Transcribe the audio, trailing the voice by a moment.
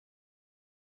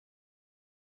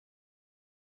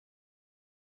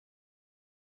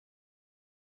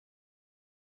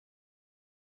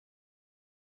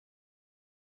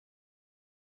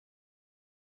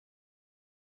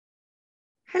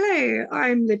Hello,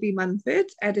 I'm Libby Munford,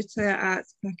 editor at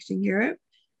Packaging Europe,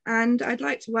 and I'd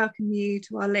like to welcome you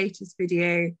to our latest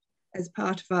video as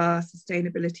part of our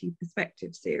Sustainability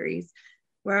Perspective series,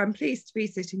 where I'm pleased to be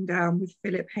sitting down with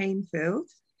Phillip Hanefeld,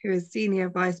 who is Senior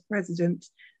Vice President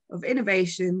of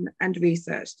Innovation and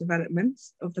Research Development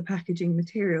of the Packaging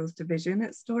Materials Division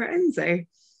at Stora Enso.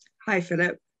 Hi,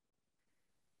 Phillip.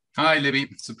 Hi, Libby.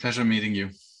 It's a pleasure meeting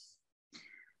you.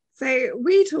 So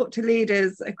we talk to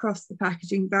leaders across the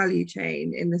packaging value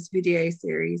chain in this video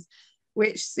series,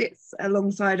 which sits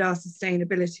alongside our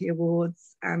Sustainability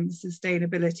Awards and the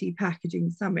Sustainability Packaging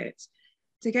Summit,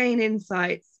 to gain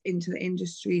insights into the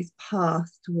industry's path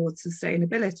towards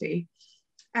sustainability.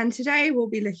 And today we'll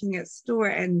be looking at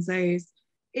Stora Enso's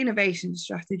innovation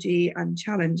strategy and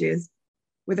challenges,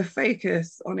 with a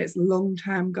focus on its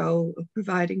long-term goal of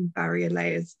providing barrier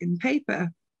layers in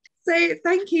paper. So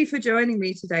thank you for joining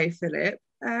me today, Phillip.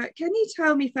 Can you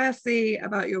tell me firstly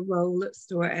about your role at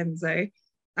Stora Enso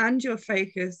and your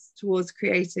focus towards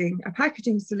creating a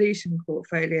packaging solution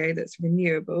portfolio that's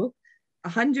renewable,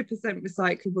 100%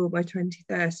 recyclable by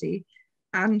 2030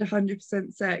 and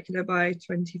 100% circular by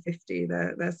 2050?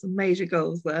 There's some major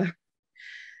goals there.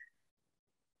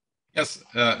 Yes,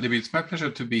 Libby, it's my pleasure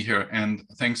to be here, and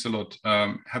thanks a lot.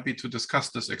 Happy to discuss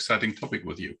this exciting topic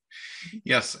with you.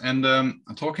 Yes, and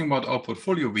talking about our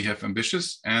portfolio, we have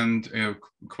ambitious and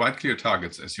quite clear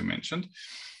targets, as you mentioned.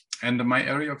 And my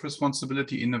area of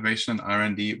responsibility, innovation and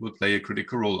R&D, will play a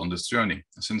critical role on this journey,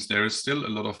 since there is still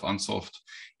a lot of unsolved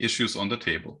issues on the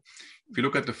table. If you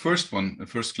look at the first one, the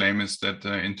first claim is that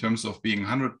in terms of being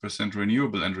 100%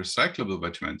 renewable and recyclable by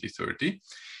 2030,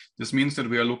 this means that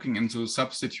we are looking into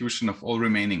substitution of all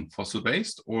remaining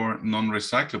fossil-based or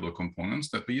non-recyclable components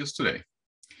that we use today.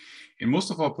 In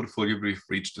most of our portfolio, we've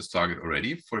reached this target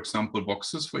already. For example,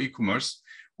 boxes for e-commerce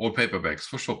or paper bags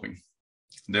for shopping.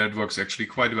 There it works actually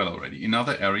quite well already. In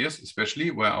other areas, especially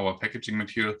where our packaging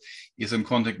material is in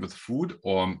contact with food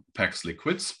or packs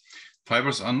liquids,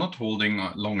 fibers are not holding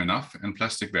long enough and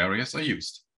plastic barriers are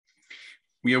used.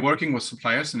 We are working with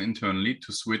suppliers and internally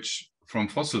to switch from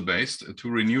fossil-based to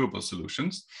renewable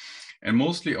solutions. And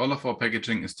mostly all of our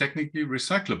packaging is technically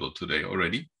recyclable today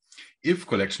already, if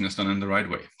collection is done in the right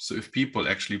way. So if people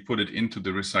actually put it into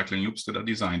the recycling loops that are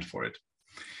designed for it.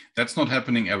 That's not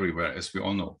happening everywhere, as we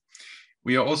all know.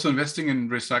 We are also investing in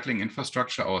recycling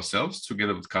infrastructure ourselves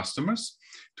together with customers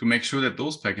to make sure that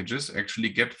those packages actually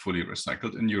get fully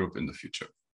recycled in Europe in the future.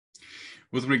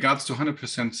 With regards to 100%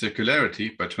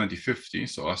 circularity by 2050,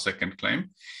 so our second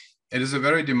claim, it is a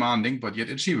very demanding but yet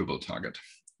achievable target.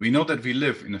 We know that we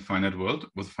live in a finite world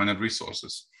with finite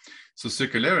resources. So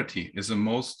circularity is a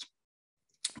must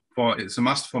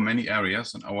for many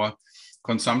areas, and our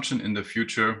consumption in the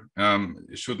future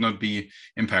should not be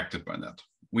impacted by that.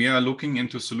 We are looking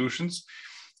into solutions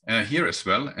here as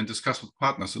well and discuss with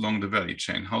partners along the value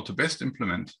chain how to best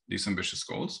implement these ambitious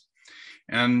goals.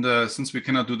 And since we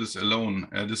cannot do this alone,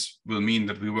 this will mean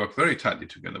that we work very tightly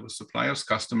together with suppliers,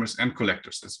 customers, and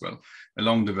collectors as well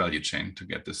along the value chain to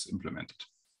get this implemented.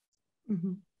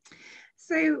 Mm-hmm.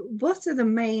 So what are the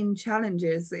main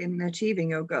challenges in achieving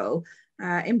your goal,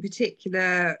 in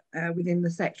particular within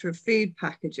the sector of food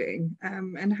packaging,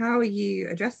 and how are you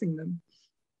addressing them?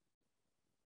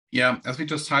 Yeah, as we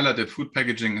just highlighted, food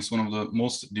packaging is one of the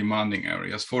most demanding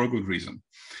areas for a good reason.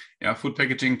 Yeah, food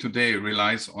packaging today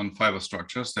relies on fiber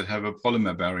structures that have a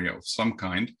polymer barrier of some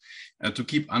kind to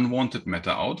keep unwanted matter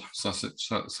out, such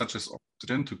as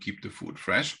oxygen to keep the food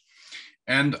fresh,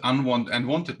 and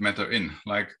wanted matter in,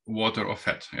 like water or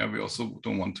fat. Yeah, we also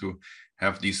don't want to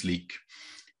have these leak.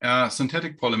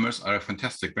 Synthetic polymers are a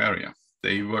fantastic barrier.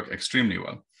 They work extremely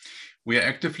well. We are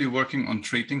actively working on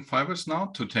treating fibers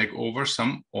now to take over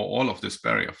some or all of this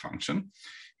barrier function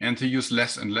and to use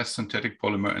less and less synthetic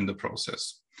polymer in the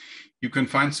process. You can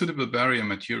find suitable barrier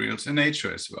materials in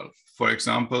nature as well. For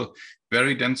example,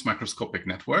 very dense microscopic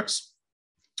networks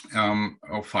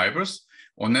of fibers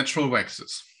or natural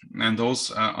waxes. And those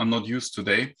are not used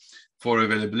today for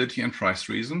availability and price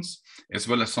reasons, as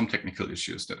well as some technical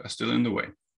issues that are still in the way.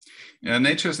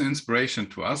 Nature is an inspiration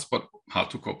to us, but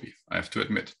hard to copy, I have to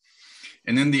admit.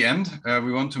 And in the end,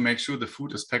 we want to make sure the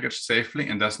food is packaged safely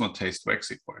and does not taste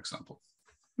waxy, for example.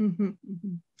 Mm-hmm,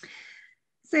 mm-hmm.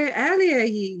 So earlier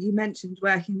you mentioned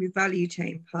working with value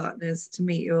chain partners to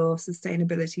meet your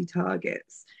sustainability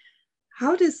targets.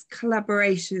 How does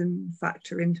collaboration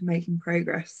factor into making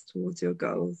progress towards your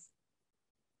goals?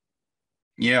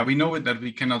 Yeah, we know that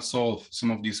we cannot solve some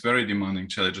of these very demanding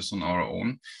challenges on our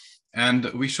own.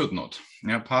 And we should not.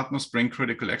 Yeah, partners bring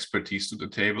critical expertise to the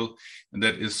table, and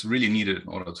that is really needed in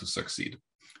order to succeed.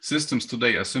 Systems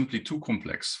today are simply too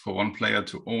complex for one player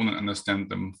to own and understand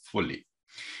them fully.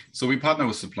 So we partner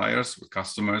with suppliers, with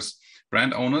customers,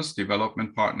 brand owners,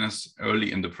 development partners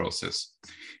early in the process.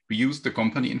 We use the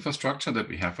company infrastructure that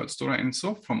we have at Stora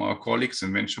Enso from our colleagues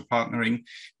in venture partnering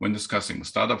when discussing a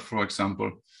startup, for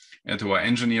example, and to our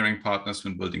engineering partners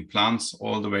when building plants,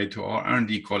 all the way to our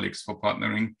R&D colleagues for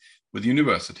partnering with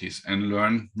universities and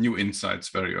learn new insights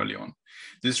very early on.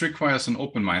 This requires an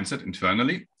open mindset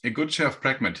internally, a good share of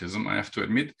pragmatism, I have to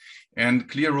admit, and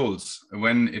clear rules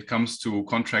when it comes to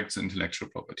contracts and intellectual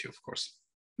property, of course.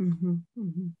 Mm-hmm,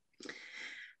 mm-hmm.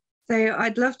 So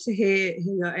I'd love to hear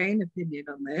your own opinion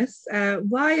on this.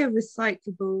 Why are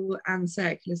recyclable and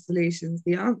circular solutions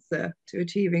the answer to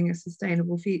achieving a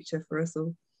sustainable future for us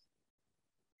all?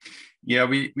 Yeah,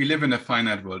 we live in a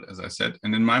finite world, as I said,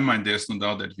 and in my mind, there's no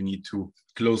doubt that we need to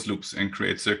close loops and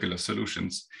create circular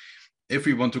solutions if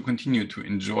we want to continue to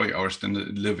enjoy our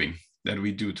standard living that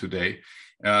we do today,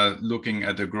 looking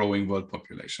at a growing world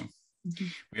population. Mm-hmm.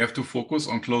 We have to focus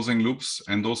on closing loops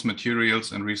and those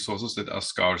materials and resources that are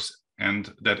scarce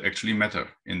and that actually matter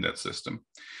in that system.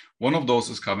 One of those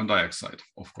is carbon dioxide,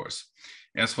 of course.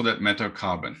 As for that matter,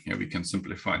 carbon, yeah, we can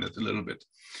simplify that a little bit.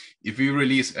 If we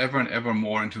release ever and ever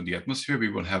more into the atmosphere, we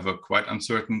will have a quite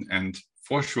uncertain and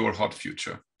for sure hot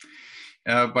future.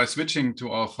 By switching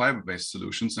to our fiber-based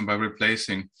solutions and by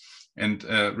replacing and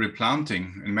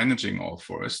replanting and managing our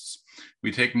forests,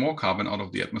 we take more carbon out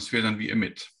of the atmosphere than we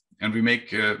emit. And we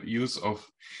make use of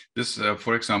this,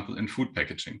 for example, in food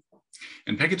packaging.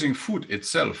 And packaging food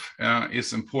itself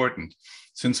is important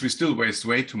since we still waste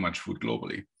way too much food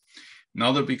globally.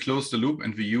 Now that we close the loop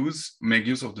and we make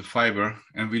use of the fiber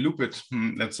and we loop it,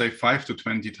 let's say 5 to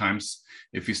 20 times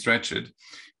if we stretch it,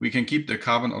 we can keep the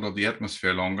carbon out of the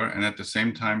atmosphere longer and at the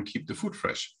same time keep the food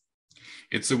fresh.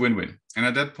 It's a win-win. And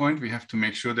at that point, we have to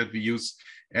make sure that we use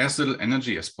as little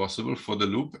energy as possible for the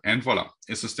loop, and voila,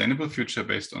 a sustainable future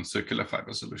based on circular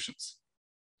fiber solutions.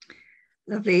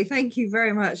 Lovely. Thank you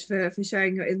very much for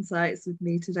sharing your insights with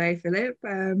me today, Philip.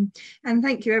 And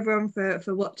thank you everyone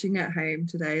for watching at home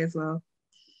today as well.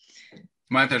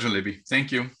 My pleasure, Libby.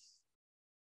 Thank you.